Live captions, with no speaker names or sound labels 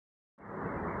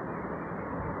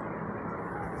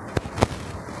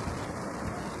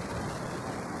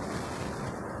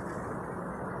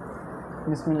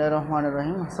বিসমিল্লাহির রহমানির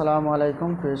রহিম। আসসালামু আলাইকুম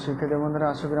প্রিয় শিক্ষার্থী বন্ধুরা,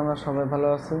 আশা করি আমরা সবাই ভালো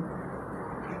আছি।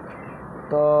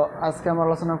 তো আজকে আমরা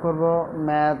আলোচনা করব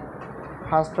ম্যাথ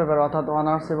ফার্স্ট পেপার অর্থাৎ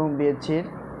অনার্স এবং বিএসসির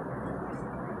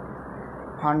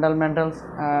ফান্ডামেন্টালস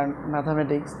অ্যান্ড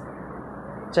ম্যাথামেটিক্স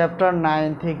চ্যাপ্টার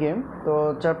 9 থেকে। তো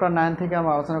চ্যাপ্টার 9 থেকে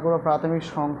আমরা আলোচনা করব প্রাথমিক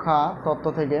সংখ্যা তত্ত্ব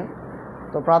থেকে।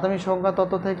 তো প্রাথমিক সংখ্যা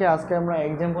তত্ত্ব থেকে আজকে আমরা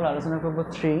এক্সাম্পল আলোচনা করব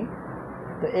 3।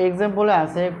 তো এই এক্সাম্পলে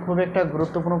আছে খুব একটা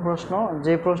গুরুত্বপূর্ণ প্রশ্ন,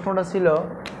 যে প্রশ্নটা ছিল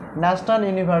ন্যাশনাল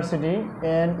ইউনিভার্সিটি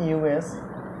ইন ইউএস,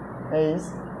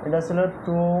 এটা ছিল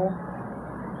 2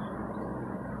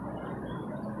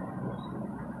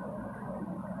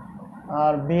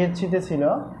 আর বিএসসিতে ছিল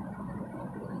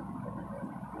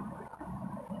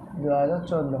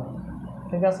 2014,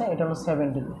 ঠিক আছে, এটা হলো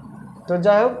 70। তো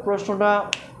যাই হোক, প্রশ্নটা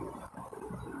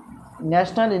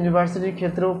ন্যাশনাল ইউনিভার্সিটির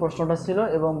ক্ষেত্রেও প্রশ্নটা ছিল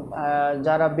এবং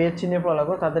যারা বিএসসি নিয়ে পড়াশোনা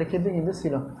করে তাদের ক্ষেত্রে কিন্তু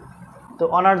ছিল, তো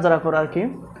অনার্স যারা করে আর কি।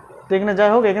 তো এখানে যাই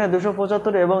হোক, এখানে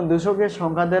 275 এবং 200কে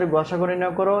সংখ্যাদের গসাগু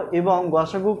নির্ণয় করো এবং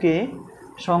গসাগুকে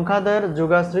সংখ্যাদের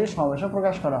যোগাশ্রী সমাবেশে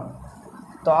প্রকাশ করা।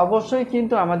 তো অবশ্যই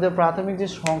কিন্তু আমাদের প্রাথমিক যে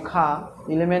সংখ্যা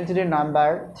এলিমেন্টারি নাম্বার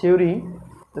থিওরি,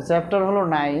 তো চ্যাপ্টার হলো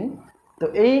 9। তো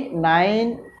এই 9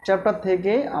 চ্যাপ্টার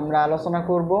থেকে আমরা আলোচনা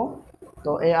করব।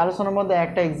 তো এই আলোচনার মধ্যে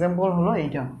একটা এক্সাম্পল হলো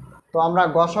এইটা। তো আমরা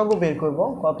গসাগু বের করব।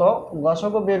 কত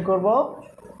গসাগু বের করব?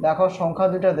 দেখো, সংখ্যা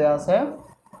দুটা দেওয়া আছে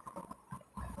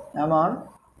এমন।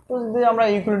 তো যদি আমরা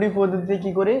ইউক্লিডীয় পদ্ধতিতে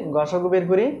কি করি, গসাগু বের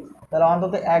করি, তাহলে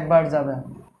অন্তত একবার যাবে,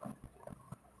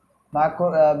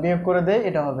 বিয়োগ করে দেয়,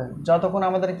 এটা হবে। যতক্ষণ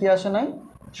আমাদের কি আসে নাই,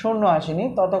 শূন্য আসেনি,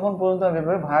 ততক্ষণ পর্যন্ত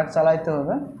এভাবে ভাগ চালাইতে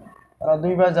হবে। তাহলে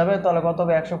দুইবার যাবে, তাহলে কত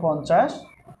হবে? 150।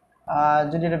 আর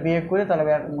যদি এটা বিয়োগ করি তাহলে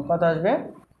কত আসবে?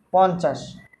 50।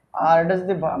 আর এটা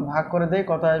যদি ভাগ করে দেয়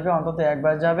কত আসবে? অন্তত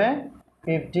একবার যাবে,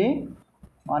 50,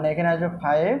 মানে এখানে আসবে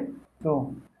 5 2,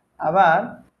 আবার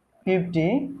 50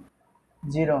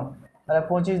 0, তাহলে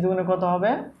 25 দুগুণে কত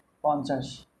হবে? 50,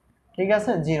 ঠিক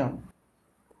আছে, 0।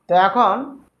 তো এখন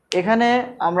এখানে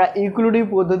আমরা ইউক্লিডীয়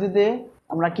পদ্ধতিতে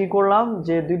আমরা কি করলাম,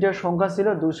 যে দুইটা সংখ্যা ছিল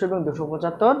 200 এবং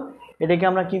 275, এটাকে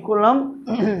আমরা কি করলাম,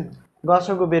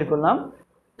 গসাগু বের করলাম।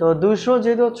 তো 200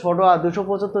 যেহেতু ছোট আর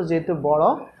 275 যেহেতু বড়,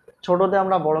 ছোটতে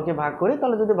আমরা বড়কে ভাগ করি,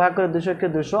 তাহলে যদি ভাগ করে 200কে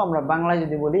 200, আমরা বাংলায়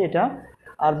যদি বলি এটা,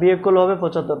 আর বিয়োগ করলে হবে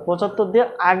 75। 75 দিয়ে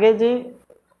আগে যে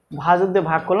ভাজক দিয়ে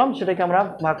ভাগ করলাম সেটাকে আমরা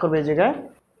ভাগ করবো এই জায়গায়,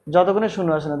 যতক্ষণে শূন্য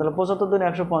আসে না। তাহলে 75 দুগুণে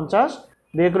 150,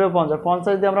 বিয়োগ করলে 50।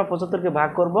 50 দিয়ে আমরা 75কে ভাগ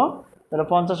করব, তাহলে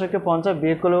 50কে 50,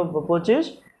 বিয়োগ করলে 25,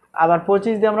 আবার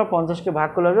 25 দিয়ে আমরা 50কে ভাগ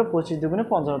করলে হবে 25 দুগুণে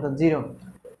 50, অর্থাৎ 0।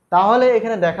 তাহলে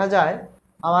এখানে দেখা যায়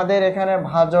আমাদের এখানে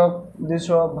ভাজক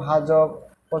 200, ভাজক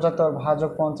 75,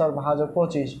 ভাজক 50, ভাজক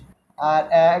 25, আর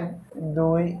 1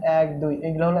 2 1 2,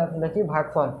 এগুলো হলো আসলে কি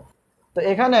ভাগফল। তো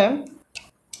এখানে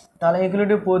তাহলে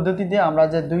ইউক্লিডীয় পদ্ধতিতে আমরা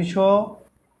যে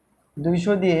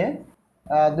 200 দিয়ে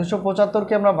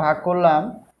 275কে আমরা ভাগ করলাম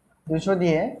 200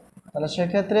 দিয়ে, তাহলে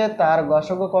সেক্ষেত্রে তার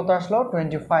গসাগু কত আসলো?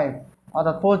 25,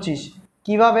 অর্থাৎ 25।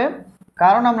 কিভাবে?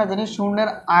 কারণ আমরা জানি শূন্যের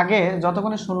আগে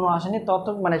যতক্ষণ শূন্য আসেনি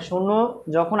মানে শূন্য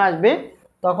যখন আসবে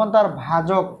তখন তার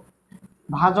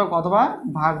ভাজক অথবা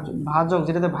ভাজক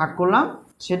যেটাতে ভাগ করলাম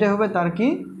সেটা হবে তার কি?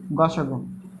 গসাগু,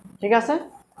 ঠিক আছে।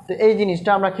 তো এই জিনিসটা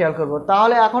আমরা খেয়াল করব।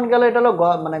 তাহলে এখন গেল এটা হলো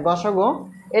মানে গসাগু,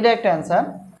 এটা একটা অ্যান্সার।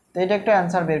 তো এটা একটা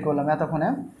অ্যান্সার বের করলাম এতক্ষণে।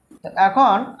 তো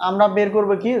এখন আমরা বের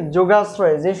করব কি,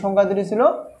 যোগাশ্রয়, যে সংখ্যা দুটি ছিল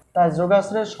তার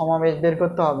যোগাশ্রয়ের সমাবেশ বের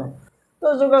করতে হবে। তো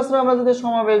যোগাশ্রয় আমরা যদি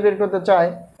সমাবেশ বের করতে চাই,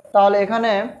 তাহলে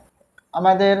এখানে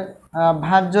আমাদের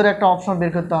ভাজ্যর একটা অপশন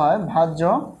বের করতে হয়, ভাজ্য।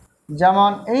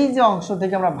 যেমন এই যে অংশ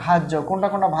থেকে আমরা ভাজ্য, কোনটা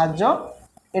ভাজ্য,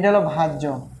 এটা হলো ভাজ্য।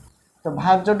 তো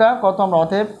ভাজ্যটা কত? আমরা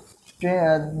অতএব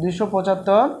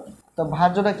 275। তো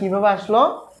ভাজ্যটা কিভাবে আসলো?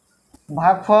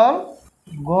 ভাগফল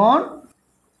গুণ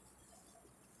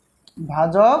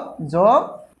ভাজক যোগ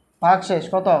ভাগশেষ,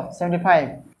 কত? 75।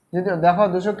 যদি দেখো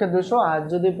 200কে 200 আর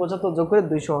যদি 75 যোগ করে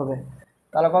 200 হবে,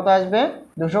 তাহলে কত আসবে?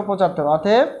 275।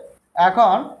 অতএব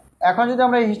এখন যদি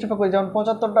আমরা এই হিস্ট্রিটা করি, যেমন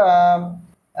 75টা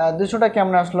 200টা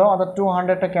কেমন আসলো, অর্থাৎ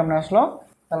 200টা কেমন আসলো,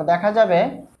 তাহলে দেখা যাবে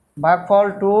ভাগফল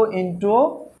 2 ×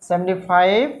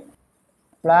 75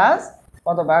 প্লাস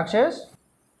কত? ভাগশেষ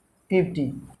 50।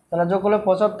 তাহলে যোগ করলে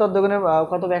 75 দুগুণে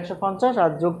কত হবে? 150,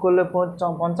 আর যোগ করলে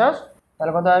 50,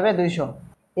 তাহলে কত হবে? 200।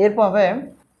 এরপর হবে,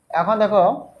 এখন দেখো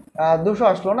 200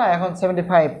 আসলো না, এখন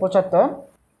 75 75,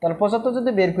 তাহলে 75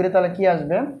 যদি বের করি তাহলে কি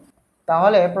আসবে?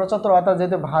 তাহলে 75 অর্থাৎ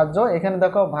যেহেতু ভাজ্য, এখানে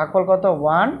দেখো ভাগফল কত?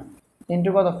 1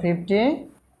 × কত? 50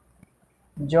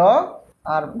 যোগ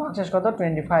আর ভাগশেষ কত?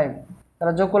 25,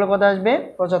 তাহলে যোগ করলে কত আসবে?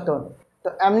 75। তো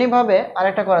এমনিভাবে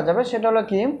আরেকটা করা যাবে, সেটা হলো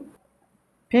কি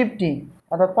 50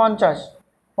 অর্থাৎ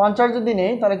 50 যদি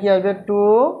নেই তাহলে কি আসবে? 2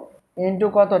 ×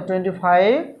 কত?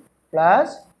 25 প্লাস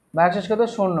ভাগশেষ কত?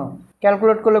 0,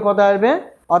 ক্যালকুলেট করলে কত আসবে,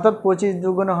 অর্থাৎ 25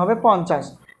 দুগুণে হবে 50।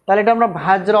 তাহলে এটা আমরা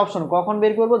ভাজ্যের অপশন কখন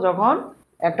বের করব, যখন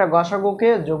একটা গসাগুকে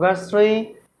যোগাশ্রয়ী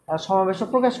সমাবেশে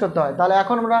প্রকাশ করতে হয়। তাহলে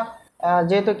এখন আমরা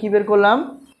যেহেতু কি বের করলাম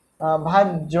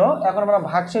ভাজ্য, এখন আমরা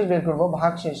ভাগশেষ বের করব।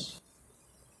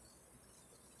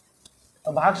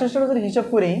 ভাগশেষটা যদি হিসাব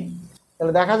করি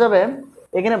তাহলে দেখা যাবে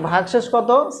এখানে ভাগশেষ কত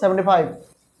 75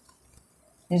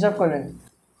 হিসাব করলে,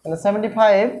 তাহলে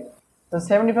 75। তো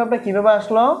 75টা কীভাবে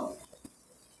আসলো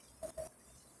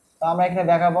তো আমরা এখানে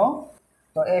দেখাবো।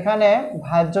 তো এখানে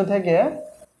ভাজ্য থেকে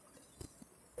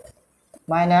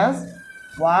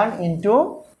 -1 ইন্টু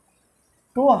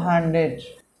 200,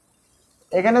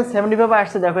 এখানে 75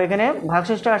 আসছে। দেখো এখানে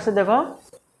ভাগশেষটা আসছে, দেখো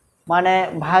মানে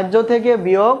ভাজ্য থেকে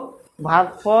বিয়োগ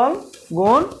ভাগফল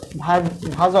গুণ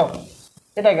ভাজক,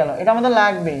 এটা গেল। এটা আমাদের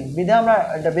লাগবে বিধে আমরা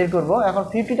এটা বের করব। এখন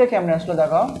 50টা কেমনে আসলো,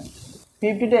 দেখো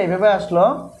 50টা এইভাবে আসলো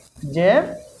যে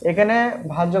এখানে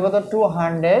ভাজ্য কত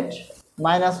 200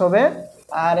 মাইনাস হবে,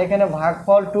 আর এখানে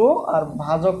ভাগফল 2 আর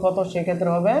ভাজক কত সেক্ষেত্রে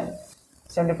হবে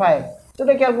 75। তো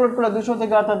এটা ক্যালকুলেট করলে 200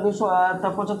 থেকে অর্থাৎ 200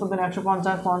 75 দিন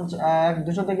 150,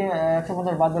 200 থেকে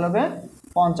 150 বাদ দিলে হবে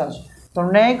 50। তো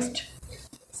নেক্সট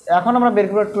এখন আমরা বের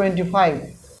করব 25।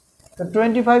 তো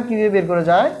 25 কীভাবে বের করা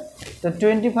যায়, তো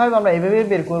 25 আমরা এইভাবে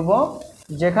বের করব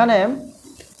যেখানে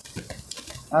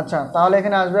আচ্ছা তাহলে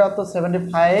এখানে আসবে অর্থাৎ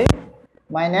 75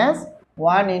 মাইনাস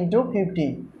 1 ইন্টু 50।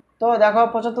 তো দেখো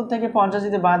 75 থেকে 50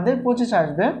 যদি বাদ দেয় 25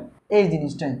 আসবে, এই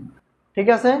জিনিসটাই ঠিক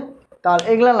আছে। তাহলে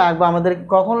এগুলা লাগবে আমাদের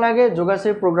কখন লাগে,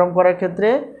 যোগাশ্রয়ী প্রোগ্রাম করার ক্ষেত্রে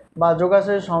বা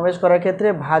যোগাশ্রয়ী সমাবেশ করার ক্ষেত্রে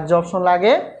ভাজ্য অপশন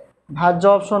লাগে। ভাজ্য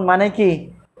অপশন মানে কি,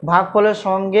 ভাগফলের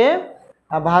সঙ্গে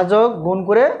ভাজক গুণ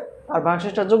করে আর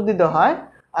ভাগশেষটা যোগ দিতে হয়।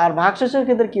 আর ভাগশেষের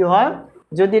ক্ষেত্রে কি হয়,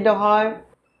 যদি এটা হয়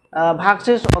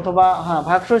ভাগশেষ অথবা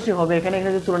ভাগশেষই হবে, এখানে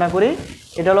যদি তুলনা করি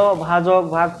এটা হলো ভাজক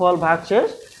ভাগফল ভাগশেষ,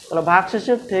 তাহলে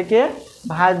ভাগশেষের থেকে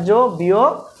ভাজ্য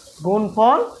বিয়োগ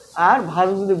গুণফল আর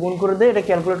ভাজক যদি গুণ করে দেয় এটা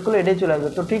ক্যালকুলেট করলে এটাই চলে আসবে।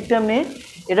 তো ঠিক তেমনি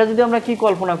এটা যদি আমরা কি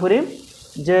কল্পনা করি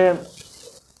যে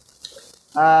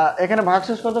এখানে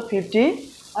ভাগশেষ কত 50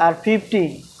 আর 50,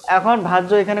 এখন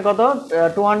ভাজ্য এখানে কত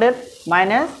 200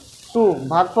 মাইনাস 2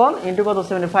 ভাগফল ইন্টু কত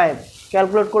 75,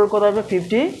 ক্যালকুলেট করে কত আসবে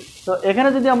 50। তো এখানে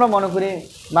যদি আমরা মনে করি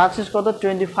ভাগশেষ কত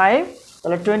 25,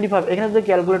 তাহলে 25 এখানে যদি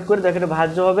ক্যালকুলেট করি দেখো এটা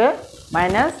ভাজ্য হবে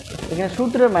মাইনাস এখানে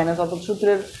সূত্রের মাইনাস অর্থাৎ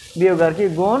সূত্রের বিয়োগ আর কি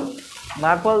গুণ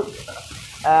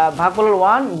ভাগফলের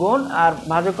 1 গুণ আর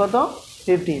ভাজক কত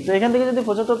 50। তো এখান থেকে যদি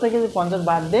 75 থেকে যদি 50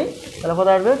 বাদ দেই তাহলে কত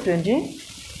আসবে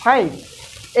 25।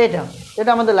 এটা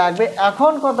আমাদের লাগবে।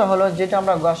 এখন কথা হলো যেটা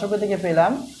আমরা গসাগু থেকে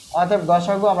পেলাম, অতএব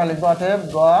গসাগু আমরা লিখবো অতএব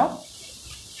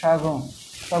গসাগু।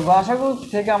 তো গসাগু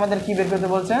থেকে আমাদের কি বের করতে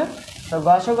বলছে, তো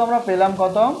গসাগু আমরা পেলাম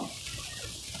কত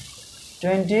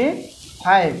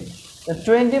 25। তো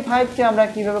 25কে আমরা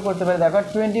কীভাবে করতে পারি, দেখো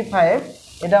 25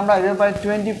 এটা আমরা এভাবে পাই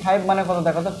 25 মানে কত,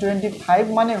 দেখো তো 25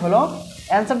 মানে হলো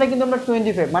অ্যান্সারটা কিন্তু আমরা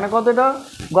 25 মানে কত, এটা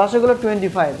গসাগুলো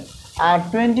 25 আর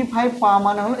 25 পাওয়া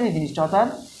মানে হলো এই জিনিসটা, অর্থাৎ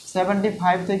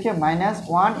 75 থেকে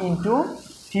 -1 ইন্টু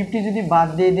 50 যদি বাদ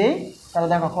দিয়ে দেই তাহলে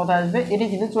দেখো কত আসবে, এটি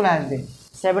কিন্তু চলে আসবে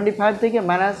 75 থেকে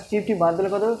 -50 বাদ দিলে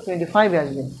কত 25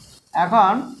 আসবে।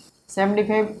 এখন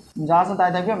 75 যা আছে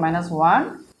তাই থাকবে -1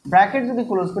 ব্র্যাকেট যদি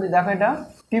ক্লোজ করি, দেখো এটা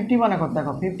 50 মানে কত,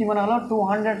 দেখো 50 মানে হলো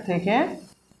 200 থেকে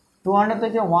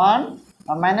 1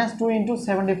 -2 ইন্টু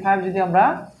 75 যদি আমরা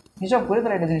হিসাব করি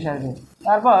তাহলে এটা জিনিস আসবে।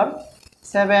 তারপর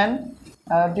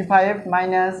 75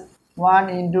 -1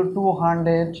 ইন্টু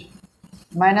 200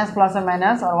 মাইনাস প্লাসের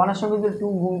মাইনাস, আর 1 এর সঙ্গে যদি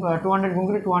 200 গুণ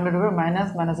করি 200 হবে মাইনাস,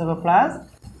 মাইনাস হবে প্লাস,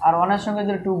 আর 1 এর সঙ্গে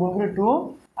যদি 2 গুণ করি 2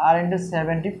 আর ইন্টু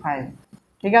 75,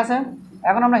 ঠিক আছে।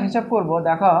 এখন আমরা হিসাব করব,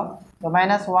 দেখো তো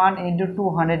 -1 ইন্টু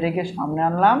 200 রেখে সামনে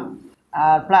আনলাম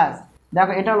আর প্লাস,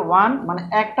 দেখো এটা 1 মানে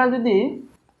একটা যদি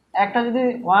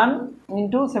 1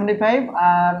 ইন্টু 75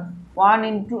 আর 1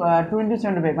 ইন্টু 2 ইন্টু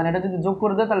 75 মানে এটা যদি যোগ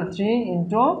করে দেয় তাহলে 3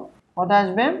 ইন্টু কত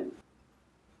আসবে,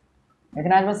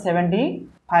 এখানে আসবে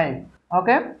 75।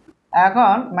 ওকে,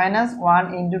 এখন -1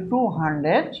 ইন্টু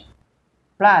 200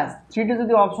 প্লাস 3টি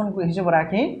যদি অপশন হিসেবে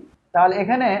রাখি তাহলে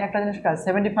এখানে একটা জিনিস কাজ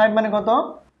 75 মানে কত,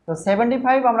 তো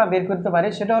 75 আমরা বের করতে পারি,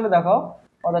 সেটা হলো দেখো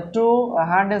অর্থাৎ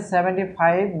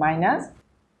 275 মাইনাস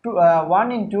 1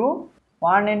 ইন্টু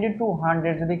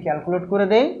 200 যদি ক্যালকুলেট করে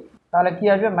দেই তাহলে কি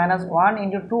আসবে -1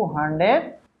 ইন্টু 200।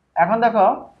 এখন দেখো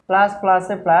প্লাস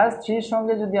প্লাসে প্লাস, 3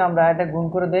 সঙ্গে যদি আমরা এটা গুণ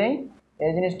করে দেই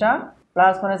এই জিনিসটা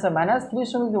প্লাস মাইনাসে মাইনাস, 3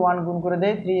 সঙ্গে যদি 1 গুণ করে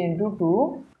দেই 3 ইন্টু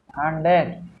 200।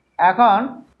 এখন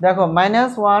দেখো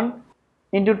 -1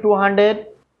 ইন্টু 200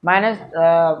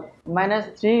 মাইনাস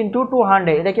 3 ইন্টু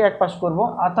 200 এটাকে এক পাশ করবো,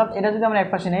 অর্থাৎ এটা যদি আমরা এক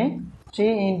পাশে নেই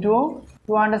 3 ইন্টু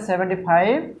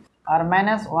 275 আর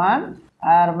 -1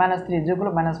 আর -3 যেগুলো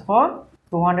 -4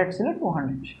 200 ছিল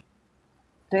 200।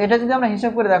 তো এটা যদি আমরা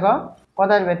হিসাব করে দেখো কত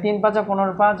আসবে 3 5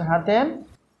 15 5 হাতের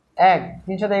 1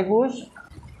 3 7 21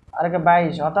 আর একটা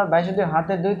 22 অর্থাৎ 22 2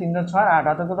 হাতের 2 3 6 8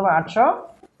 অর্থাৎ কত হবে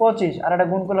 825 আর এটা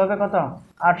গুণ করলে হবে কত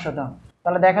 800 তো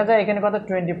তাহলে দেখা যায় এখানে কত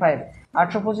 25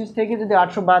 825 থেকে যদি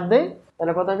 800 বাদ দেই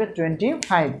তাহলে কত হবে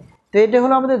 25 তো এটা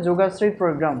হলো আমাদের যোগাশ্রী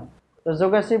প্রোগ্রাম তো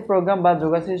যোগাশ্রী প্রোগ্রাম বা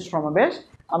যোগাশ্রী সমাবেশ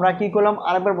আমরা কি করলাম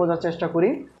আরেকবার বোঝার চেষ্টা করি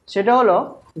সেটা হলো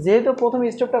যেহেতু প্রথম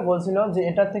স্টেপটা বলছিল যে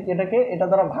এটা থেকে এটাকে এটা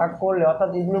দ্বারা ভাগ করলে অর্থাৎ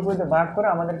এগুলোর মধ্যে ভাগ করে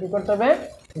আমাদের কি করতে হবে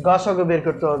গসাগু বের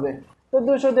করতে হবে তো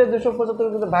 200 দিয়ে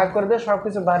 275 যদি ভাগ করে দিয়ে সব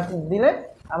কিছু ভাগ দিলে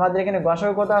আমাদের এখানে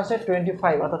গসাগু কত আসে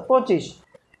 25 অর্থাৎ 25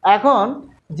 এখন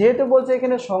যেহেতু বলছে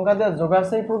এখানে সংখ্যা দেওয়া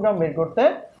যোগাশ্রী প্রোগ্রাম বের করতে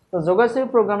তো যোগাশ্রী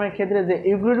প্রোগ্রামের ক্ষেত্রে যে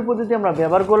ইউক্লিড পদ্ধতি আমরা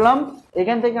ব্যবহার করলাম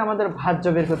এখান থেকে আমাদের ভাজ্য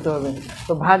বের করতে হবে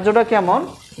তো ভাজ্যটা কেমন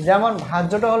যেমন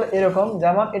ভাজ্যটা হলো এরকম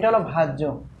যেমন এটা হলো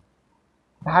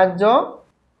ভাজ্য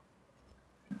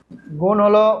গুণ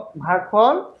হলো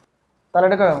ভাগফল তাহলে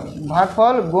এটা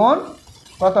ভাগফল গুণ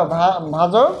কত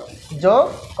ভাজক যোগ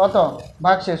কত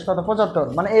ভাগশেষ কত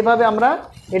 75 মানে এইভাবে আমরা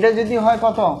এটা যদি হয়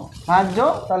কত ভাজ্য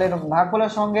তাহলে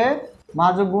ভাগফলের সঙ্গে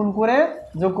ভাজক গুণ করে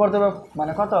যোগ করতে হবে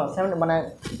মানে কত 7 মানে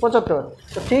 75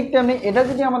 তো ঠিক তেমনি এটা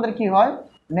যদি আমাদের কি হয়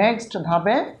নেক্সট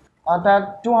ধাপে অর্থাৎ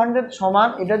 200 সমান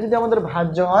এটা যদি আমাদের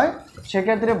ভাজ্য হয়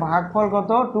সেক্ষেত্রে ভাগফল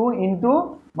কত 2 ইন্টু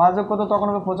ভাজক কত তখন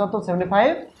হবে 75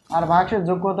 75 আর ভাগশেষ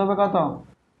যোগ করতে হবে কত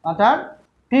অর্থাৎ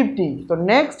 50 তো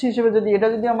নেক্সট হিসেবে যদি এটা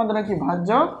যদি আমাদের কি ভাজ্য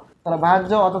তাহলে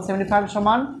ভাজ্য অর্থাৎ 75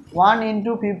 সমান 1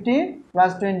 ইন্টু 50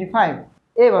 প্লাস 25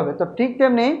 এইভাবে তো ঠিক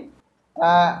তেমনি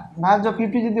ভাজ্য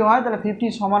 50 যদি হয় তাহলে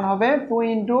 50 সমান হবে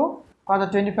 2 ইন্টু কত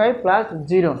 25 প্লাস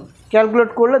 0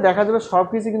 ক্যালকুলেট করলে দেখা যাবে সব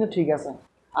কিছু কিন্তু ঠিক আছে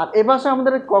আর এ পাশে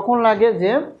আমাদের কখন লাগে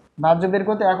যে ভাজ্য বের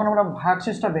করতে এখন আমরা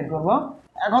ভাগশেষটা বের করব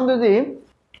এখন যদি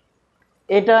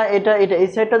এটা এই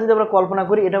সাইডটা যদি আমরা কল্পনা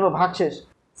করি এটা হবে ভাগশেষ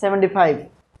 75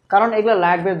 কারণ এগুলো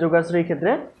লাগবে যোগাশ্রীর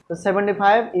ক্ষেত্রে তো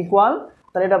 75 ইকুয়াল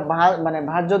তাহলে এটা মানে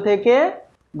ভাজ্য থেকে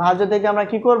আমরা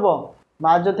কি করব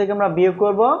ভাজ্য থেকে আমরা বিয়োগ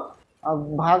করব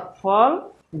ভাগফল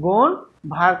গুণ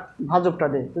ভাজকটা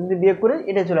দিয়ে যদি বিয়োগ করি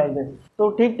এটা চলে আসবে তো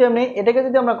ঠিক তেমনি এটাকে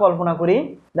যদি আমরা কল্পনা করি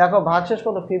দেখো ভাগশেষ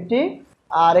কত 50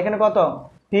 আর এখানে কত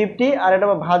 50 আর এটা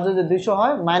ভাজ্য যদি 200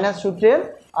 হয় মাইনাস সূত্রের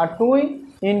আর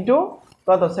 2 ইন্টু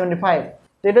কত 75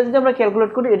 তো এটা যদি আমরা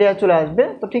ক্যালকুলেট করি এটা চলে আসবে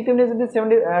তো ঠিক তেমনি যদি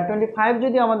 25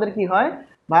 যদি আমাদের কি হয়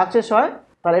ভাগশেষ হয়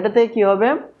তাহলে এটা থেকে কি হবে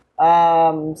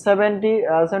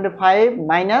 75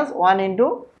 মাইনাস 1 ইন্টু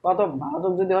কত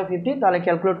ভাজক যদি হয় 50 তাহলে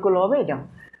ক্যালকুলেট করলে হবে এটা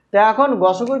তো এখন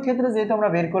গসাগুর ক্ষেত্রে যেহেতু আমরা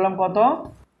বের করলাম কত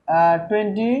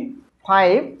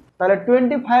 25 তাহলে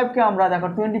 25 কে আমরা দেখো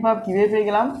 25 কিভাবে পেয়ে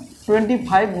গেলাম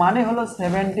 25 মানে হলো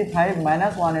 75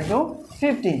 মাইনাস 1 ইন্টু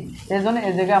 50 এর জন্য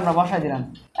এই জায়গায় আমরা বসাই দিলাম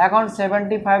এখন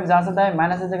 75 যা আছে তাই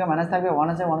মাইনাসের জায়গায় মাইনাস থাকবে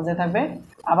 1 আছে 1 আছে থাকবে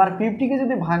আবার 50 কে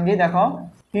যদি ভাঙি দেখো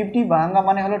 50 ভাঙা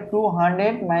মানে হলো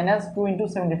 200 মাইনাস 2 ইন্টু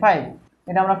 75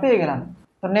 এটা আমরা পেয়ে গেলাম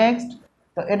তো নেক্সট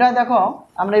তো এটা দেখো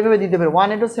আমরা এইভাবে দিতে পারি 1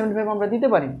 ইন্টু 75 আমরা দিতে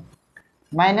পারি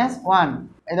মাইনাস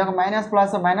 1 এই দেখো মাইনাস প্লাস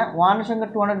মাইনাস 1 এর সঙ্গে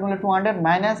 200 গুণলে 200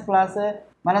 মাইনাস প্লাসে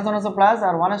মাইনাস 1 আছে প্লাস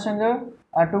আর 1 এর সঙ্গে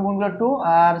 2 গুণলে 2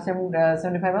 আর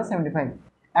 75 আর 75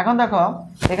 এখন দেখো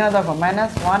এখানে দেখো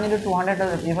মাইনাস 1 ইন্টু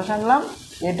 200 এই পাশে আনলাম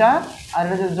এটা আর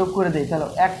এটা যোগ করে দেই তাহলে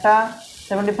একটা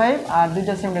 75 আর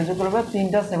দুইটা 70 যোগ করলে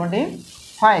তিনটা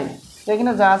 75 তো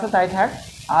এখানে যা আছে তাই থাক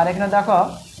আর এখানে দেখো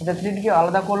এটা 3 কে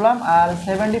আলাদা করলাম আর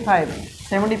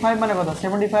 75 মানে কত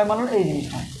 75 মানে এই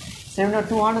জিনিসটা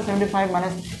 275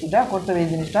 মাইনাস এটা করতে হবে এই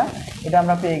জিনিসটা এটা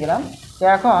আমরা পেয়ে গেলাম তো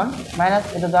এখন মাইনাস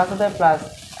এটা যা আছে তাই প্লাস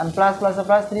আর প্লাস প্লাসে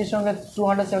প্লাস 3 এর সঙ্গে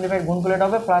 275 গুণ করলে এটা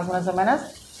হবে প্লাস মাইনাসে মাইনাস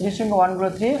 3 এর সঙ্গে 1 গুলো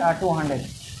 3 আর 200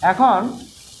 এখন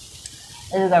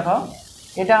এই যে দেখো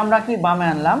এটা আমরা কি বামে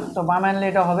আনলাম তো বামে আনলে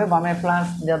এটা হবে বামে প্লাস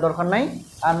দেওয়ার দরকার নাই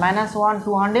আর মাইনাস 1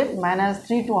 200 মাইনাস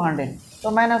 3 200 তো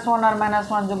মাইনাস 1 আর মাইনাস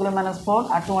 1 যোগ করলে মাইনাস 4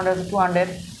 আর 200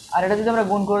 আর এটা যদি আমরা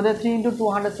গুণ করে দিই 3 ইন্টু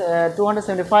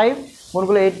 275 গুণ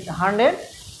করলে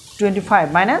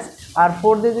 825 মাইনাস আর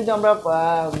 4 দিয়ে যদি আমরা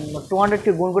 200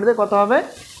 কে গুণ করে দিই কত হবে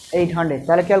 800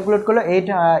 তাহলে ক্যালকুলেট করলে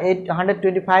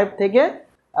 825 থেকে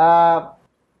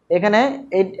এখানে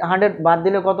 800 বাদ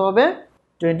দিলে কত হবে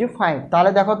 25 তাহলে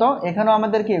দেখো তো এখানেও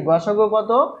আমাদের কি গসাগু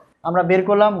কত আমরা বের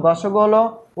করলাম গসাগু হলো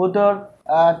উত্তর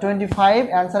 25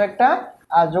 অ্যান্সার একটা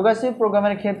আর যোগাশ্রী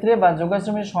প্রোগ্রামের ক্ষেত্রে বা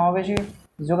যোগাশ্রমের সমাবেশী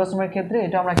যোগাশ্রমের ক্ষেত্রে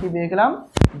এটা আমরা কি পেয়ে গেলাম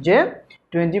যে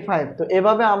 25 তো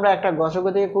এভাবে আমরা একটা গসাগু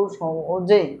থেকে খুব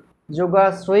সহজেই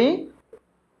যোগাশ্রয়ী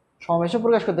সমাবেশ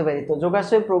প্রকাশ করতে পারি তো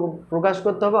যোগাশ্রয় প্রকাশ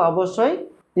করতে হবে অবশ্যই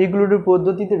ইউক্লিড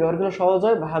পদ্ধতিতে ব্যবহার করলে সহজ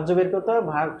হয় ভাজ্য বের করতে হয়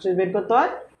ভাগশেষ বের করতে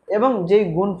হয় এবং যেই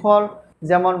গুণফল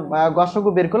যেমন গসাগু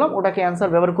বের করলাম ওটাকে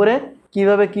অ্যান্সার ব্যবহার করে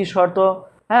কিভাবে কি শর্ত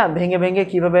হ্যাঁ ভেঙে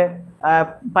কিভাবে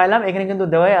পাইলাম এখানে কিন্তু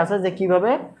দেওয়াই আছে যে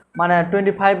কিভাবে মানে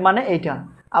 25 মানে এইটা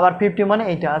আবার 50 মানে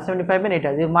এইটা, আর 75 মানে এটা,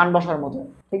 যে মান বসার মতো।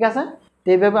 ঠিক আছে, তো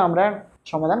এইভাবে আমরা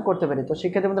সমাধান করতে পারি। তো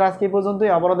শিক্ষার্থী বন্ধুরা আজকে এই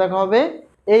পর্যন্তই, আবারও দেখা হবে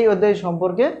এই অধ্যায়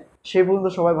সম্পর্কে। সেই পর্যন্ত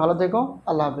সবাই ভালো থেকো,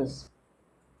 আল্লাহ হাফেজ।